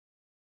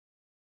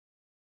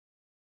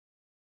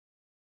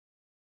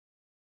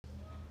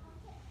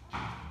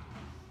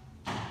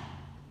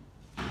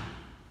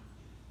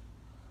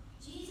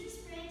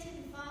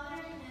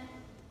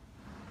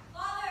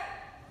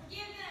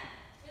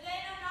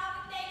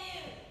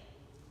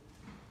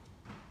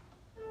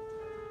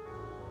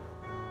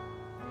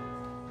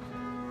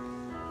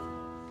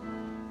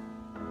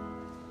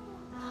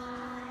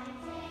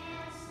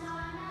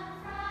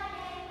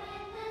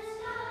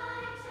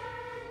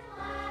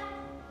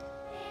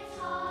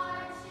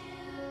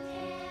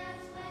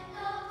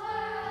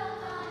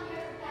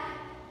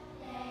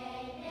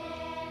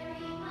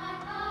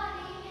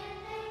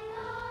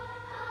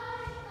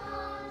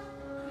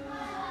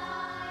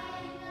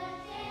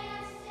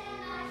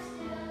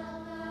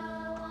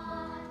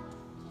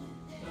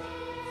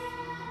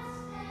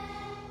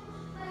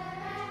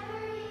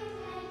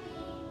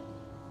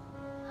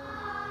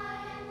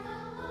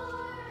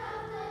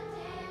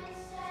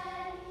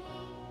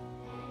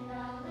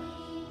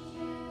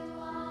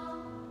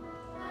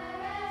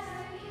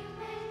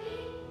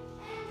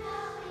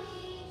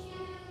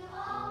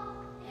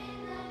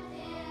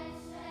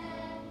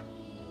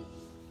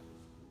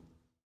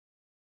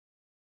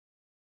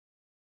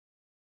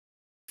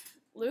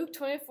Luke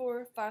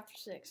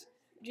 24:5-6.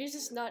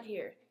 Jesus is not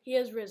here. He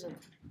has risen.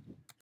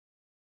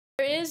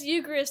 There is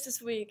Eucharist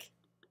this week.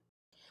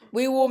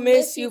 We will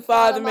miss you,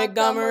 Father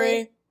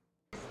Montgomery.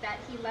 That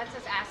he lets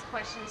us ask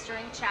questions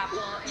during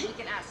chapel, and we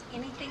can ask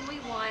anything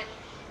we want,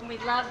 and we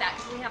love that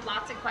because we have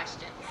lots of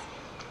questions.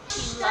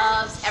 He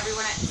loves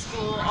everyone at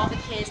school, all the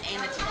kids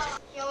and the teachers.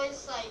 He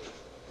always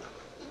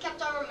he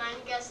kept on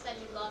reminding us that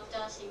he loved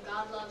us and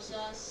God loves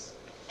us,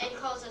 and he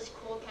calls us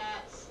cool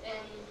cats,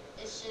 and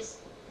it's just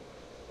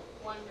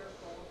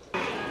wonderful.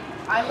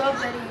 I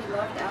love that he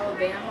loved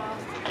Alabama,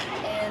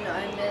 and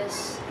I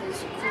miss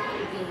his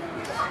cool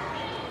beans.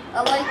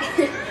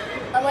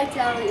 I liked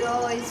how he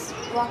always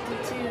walked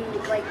into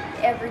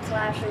every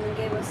classroom and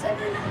gave us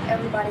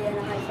everybody a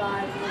high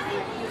five.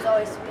 He was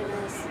always super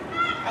nice.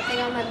 I think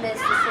I'm gonna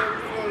miss the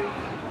same thing.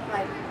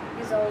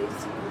 He's always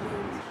super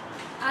nice.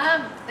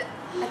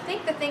 I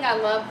think the thing I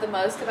love the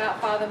most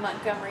about Father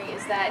Montgomery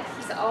is that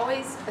he's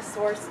always a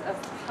source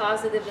of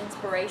positive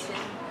inspiration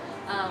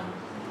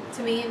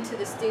to me and to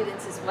the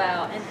students as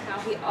well, and how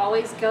he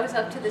always goes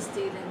up to the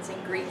students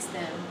and greets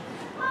them.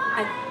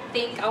 I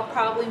think I'll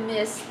probably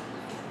miss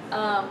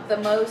the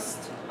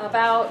most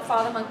about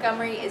Father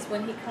Montgomery is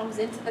when he comes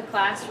into the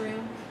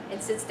classroom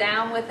and sits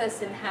down with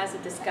us and has a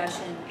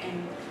discussion,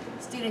 and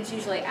students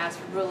usually ask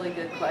really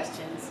good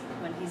questions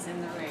when he's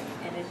in the room,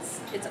 and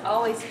it's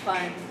always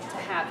fun to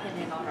have him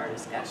in on our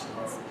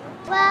discussions.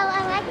 Well,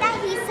 I like that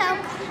he's so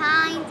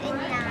kind and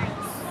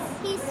nice.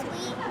 He's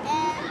sweet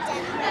and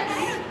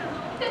generous.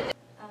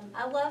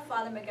 I love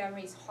Father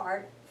Montgomery's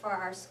heart for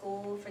our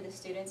school, for the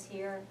students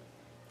here.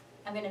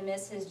 I'm going to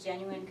miss his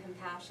genuine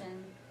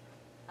compassion,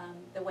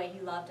 the way he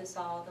loved us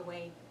all, the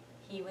way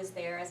he was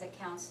there as a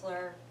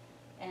counselor,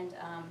 and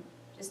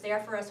just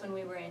there for us when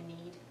we were in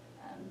need.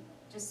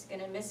 Just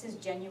going to miss his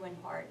genuine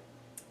heart,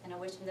 and I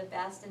wish him the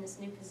best in this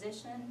new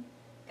position.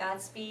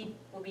 Godspeed.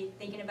 We'll be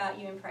thinking about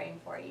you and praying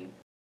for you.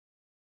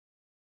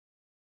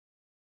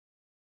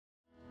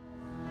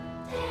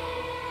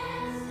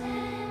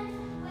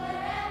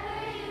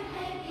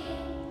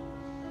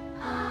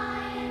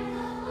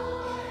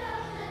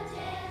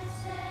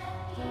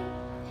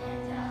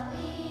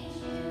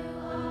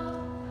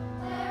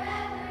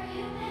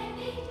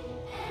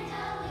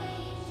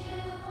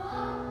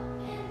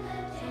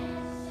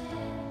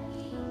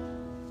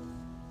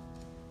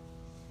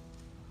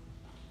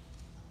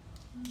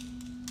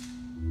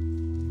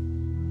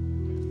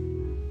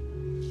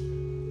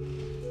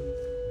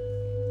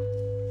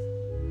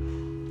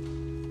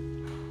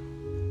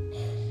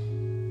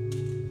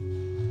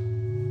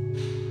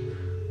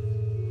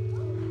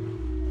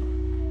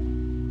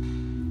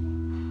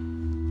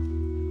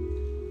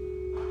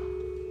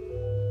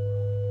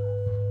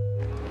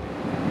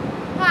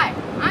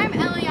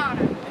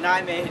 And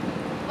I'm Aiden.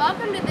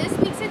 Welcome to this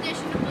week's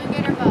edition of Blue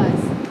Gator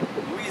Buzz.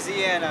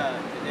 Louisiana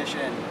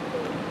edition.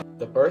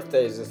 The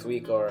birthdays this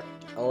week are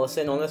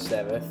Ellison on the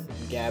 7th,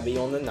 Gabby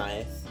on the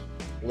 9th,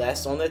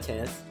 Les on the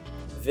 10th,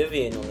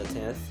 Vivian on the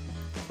 10th,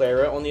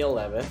 Clara on the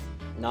 11th,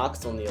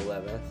 Knox on the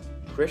 11th,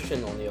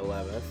 Christian on the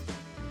 11th,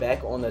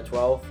 Beck on the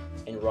 12th,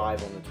 and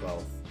Rive on the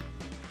 12th.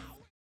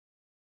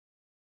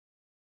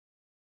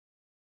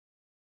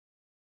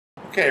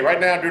 Okay, right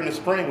now during the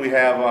spring we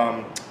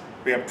have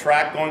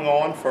track going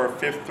on for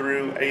 5th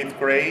through 8th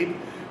grade.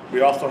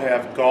 We also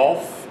have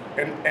golf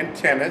and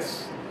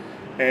tennis,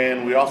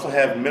 and we also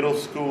have middle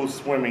school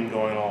swimming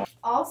going on.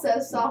 Also,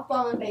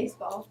 softball and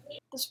baseball.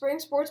 The spring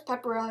sports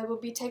pep rally will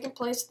be taking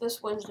place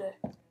this Wednesday.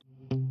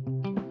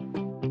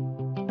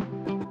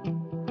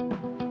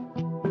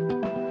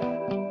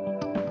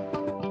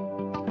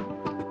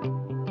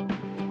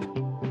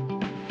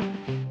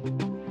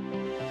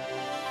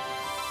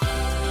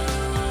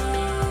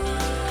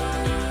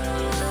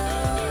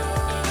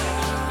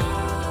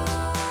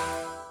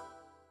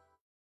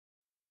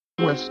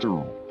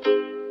 Western.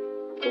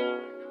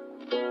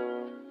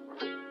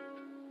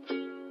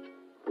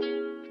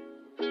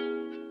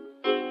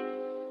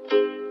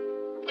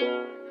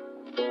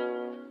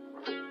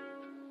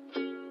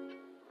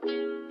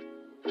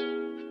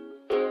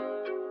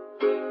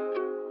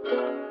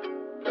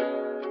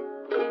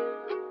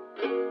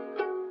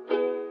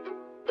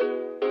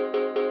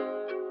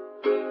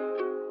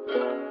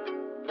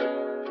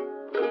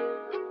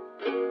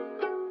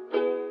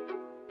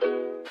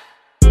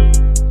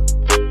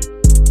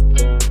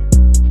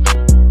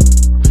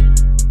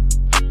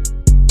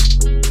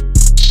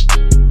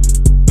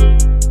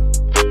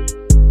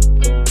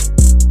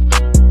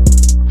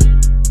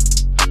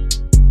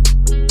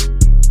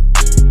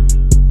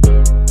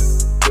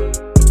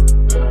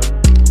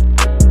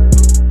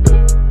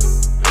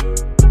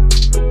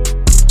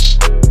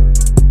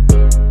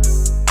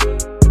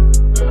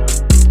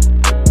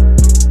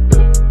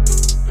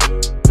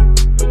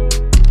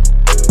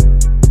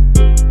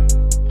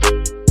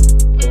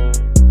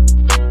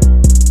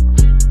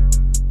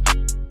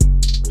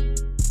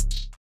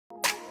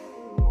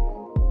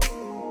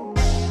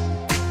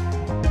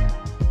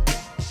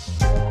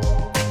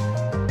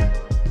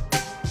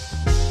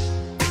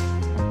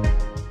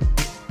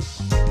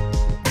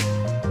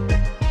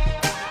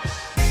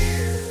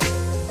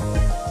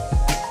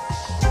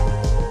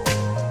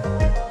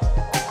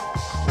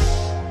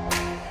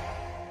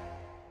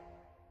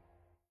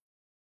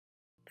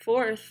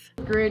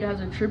 4th grade has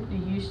a trip to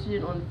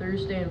Houston on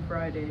Thursday and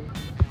Friday.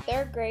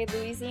 3rd grade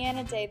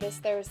Louisiana Day this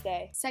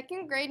Thursday.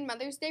 2nd grade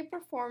Mother's Day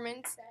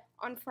performance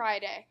on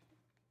Friday.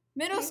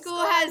 Middle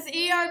school has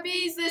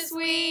ERBs this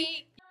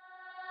week.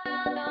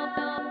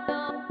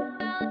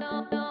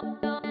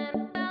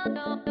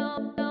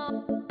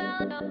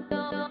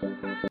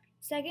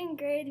 Second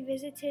grade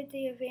visited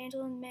the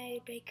Evangeline May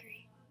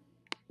Bakery.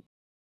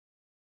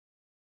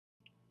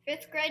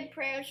 5th grade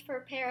prayers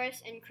for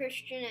Paris and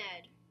Christian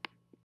Ed.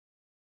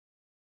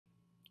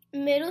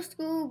 Middle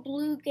school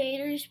Blue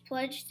Gators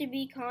pledge to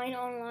be kind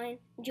online.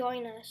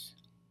 Join us.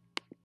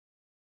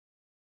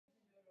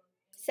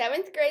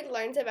 7th grade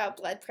learns about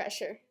blood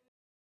pressure.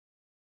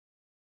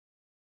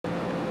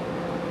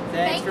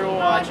 Thanks for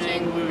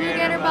watching Blue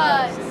Gator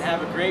Buzz, and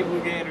have a great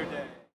Blue Gator Day.